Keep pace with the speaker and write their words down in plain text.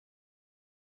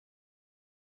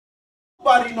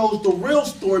Nobody knows the real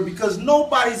story because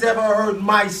nobody's ever heard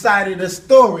my side of the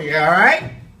story, all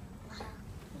right?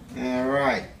 All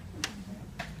right.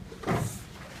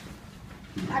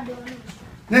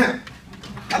 Now,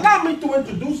 allow me to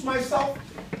introduce myself.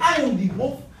 I am the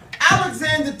Wolf,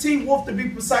 Alexander T. Wolf to be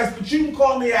precise, but you can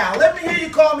call me Al. Let me hear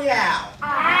you call me Al.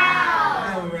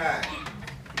 Al. All right.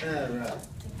 All right.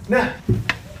 Now,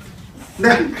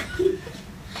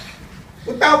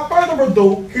 without further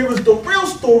ado, here is the real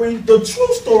story, the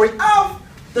true story of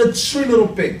the Three Little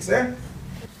Pigs.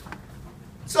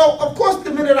 So, of course,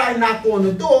 the minute I knock on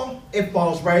the door, it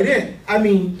falls right in. I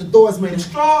mean, the door is made of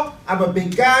straw. I'm a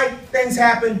big guy. Things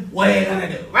happen. What are you gonna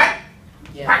do, right?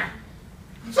 Yeah. Right.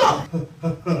 So,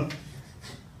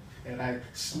 and I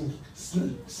snuff,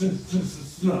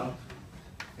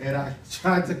 and I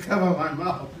tried to cover my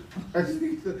mouth. I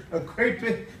sneezed a great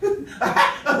big.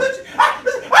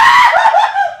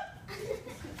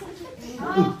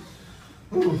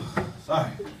 Ooh,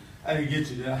 sorry, I didn't get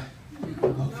you, did I? Okay. No.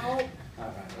 All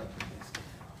right.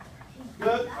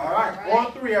 Good. All right.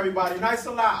 1, 3, everybody. Nice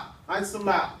and loud. Nice and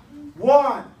loud.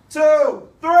 1, 2,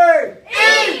 3.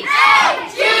 E-A-T!